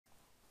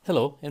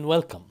Hello and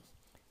welcome.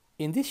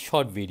 In this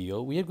short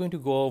video, we are going to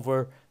go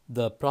over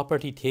the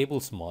property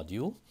tables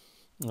module,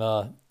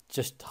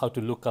 just how to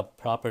look up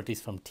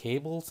properties from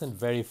tables and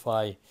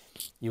verify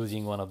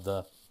using one of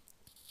the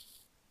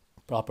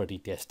property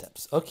test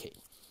apps. Okay,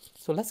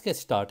 so let's get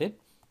started.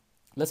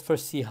 Let's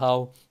first see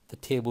how the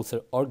tables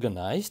are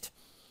organized.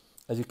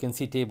 As you can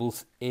see,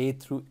 tables A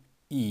through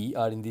E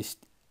are in this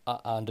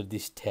under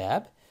this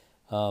tab.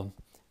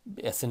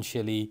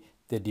 Essentially,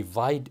 they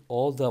divide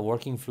all the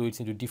working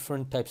fluids into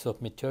different types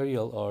of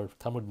material or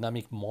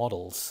thermodynamic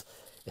models,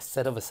 a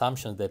set of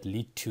assumptions that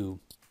lead to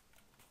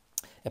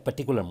a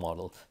particular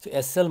model.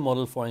 So SL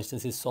model, for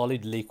instance, is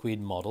solid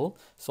liquid model.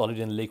 Solid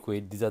and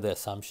liquid, these are the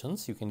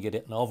assumptions. You can get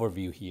an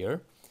overview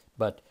here,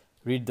 but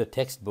read the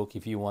textbook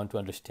if you want to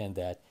understand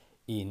that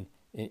in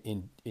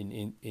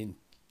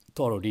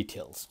thorough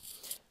details.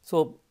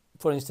 So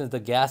for instance, the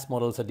gas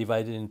models are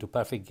divided into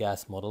perfect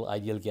gas model,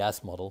 ideal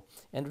gas model,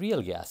 and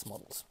real gas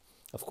models.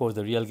 Of course,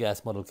 the real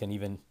gas model can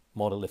even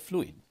model a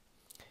fluid.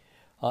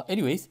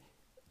 Anyways,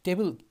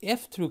 table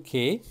F through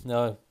K,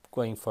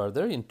 going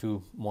further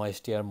into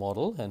moist air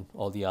model and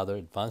all the other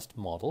advanced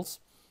models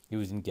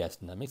used in gas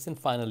dynamics. And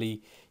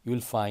finally, you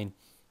will find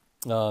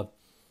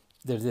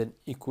there's an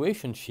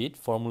equation sheet,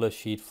 formula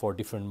sheet for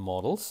different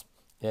models,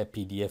 a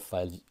PDF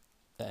file,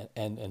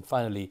 and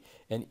finally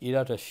an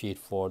errata sheet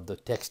for the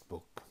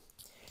textbook.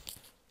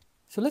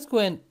 So let's go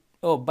and,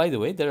 oh, by the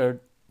way, there are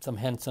some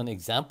hands-on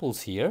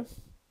examples here.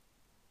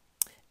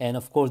 And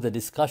of course, the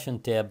discussion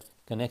tab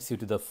connects you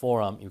to the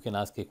forum. You can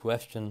ask a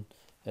question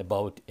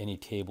about any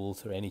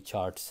tables or any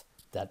charts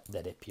that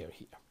appear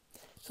here.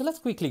 So let's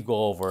quickly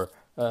go over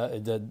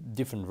the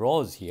different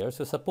rows here.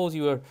 So suppose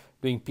you are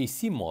doing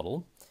PC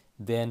model,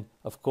 then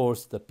of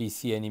course the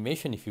PC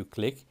animation, if you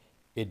click,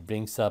 it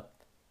brings up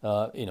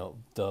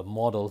the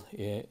model,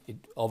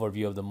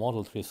 overview of the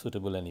model through a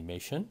suitable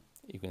animation.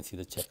 You can see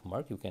the check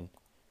mark. You can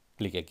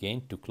click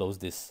again to close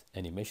this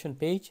animation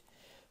page.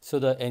 So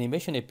the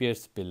animation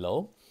appears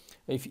below.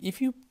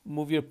 If you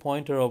move your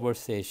pointer over,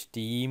 say,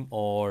 steam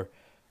or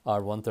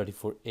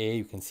R134A,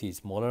 you can see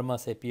smaller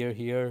mass appear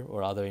here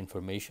or other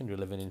information,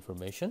 relevant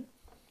information.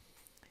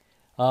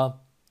 So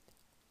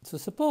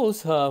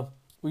suppose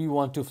we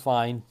want to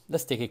find,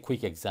 let's take a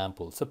quick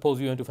example. Suppose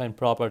we want to find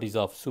properties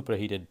of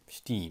superheated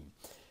steam.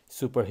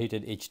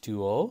 Superheated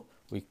H2O,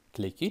 we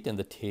click it and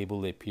the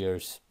table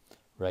appears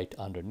right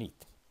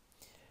underneath.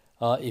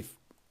 If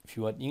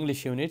you want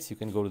English units, you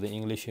can go to the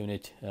English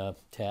unit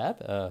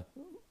tab,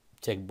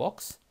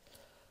 checkbox.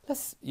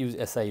 Let's use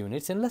SI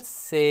units, and let's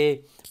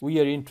say we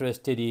are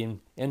interested in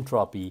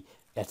entropy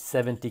at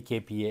 70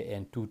 kPa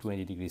and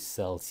 220 degrees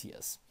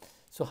Celsius.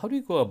 So how do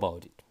you go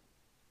about it?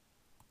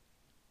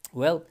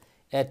 Well,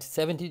 at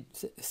 70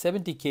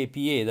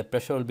 kPa, the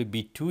pressure will be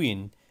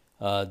between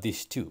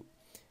these two,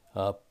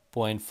 0.5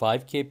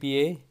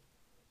 kPa.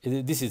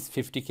 This is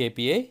 50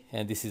 kPa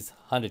and this is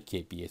 100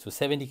 kPa. So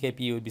 70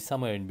 kPa will be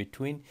somewhere in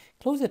between,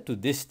 closer to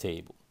this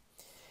table.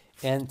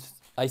 And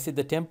I said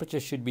the temperature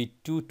should be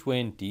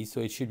 220,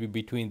 so it should be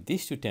between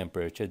these two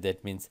temperatures.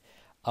 That means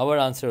our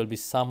answer will be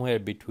somewhere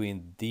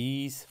between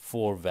these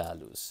four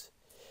values.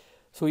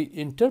 So we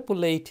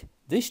interpolate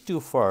these two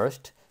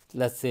first.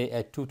 Let's say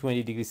at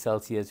 220 degrees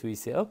Celsius, we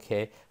say,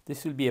 okay,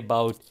 this will be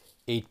about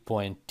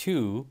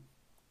 8.2.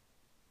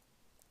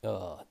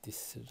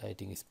 This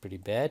writing is pretty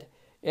bad.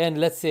 And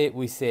let's say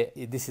we say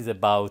this is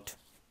about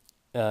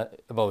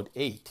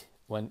 8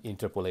 when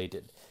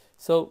interpolated.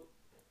 So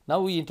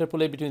now we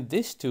interpolate between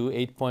these two,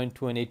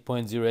 8.2 and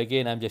 8.0.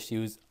 Again, I'm just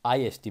use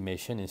I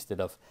estimation instead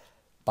of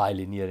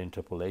bilinear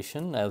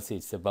interpolation. I'll say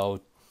it's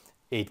about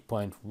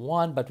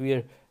 8.1, but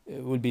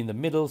we'll be in the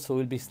middle, so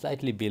we'll be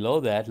slightly below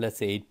that. Let's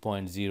say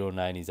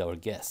 8.09 is our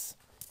guess.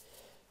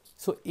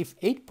 So if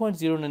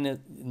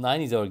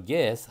 8.09 is our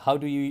guess, how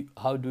do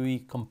we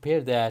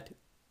compare that,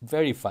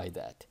 verify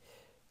that?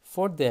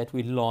 For that,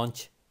 we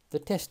launch the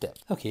TESTapp.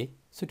 Okay,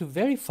 so to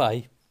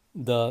verify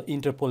the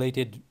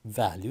interpolated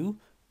value,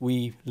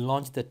 we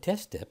launch the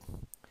TESTapp.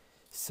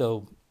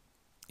 So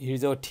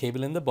here's our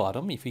table in the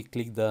bottom. If we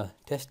click the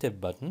TESTapp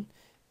button,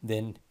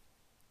 then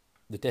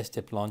the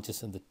TESTapp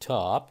launches on the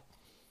top.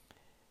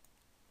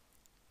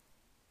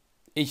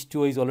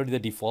 H2O is already the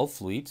default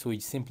fluid, so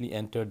we simply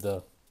enter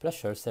the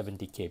pressure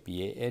 70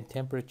 kPa and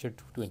temperature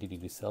 220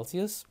 degrees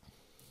Celsius.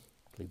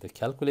 Click the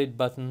calculate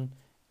button,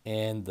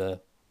 and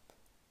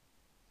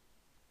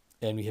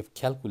we have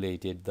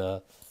calculated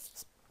the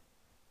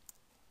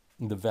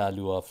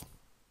value of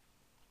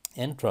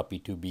entropy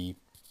to be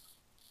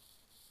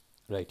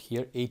right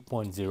here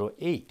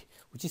 8.08,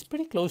 which is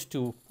pretty close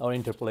to our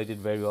interpolated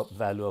value of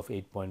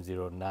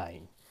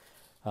 8.09.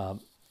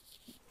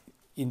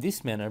 In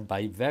this manner,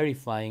 by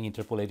verifying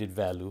interpolated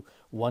value,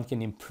 one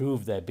can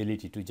improve the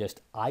ability to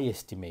just I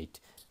estimate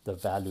the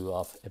value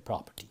of a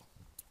property.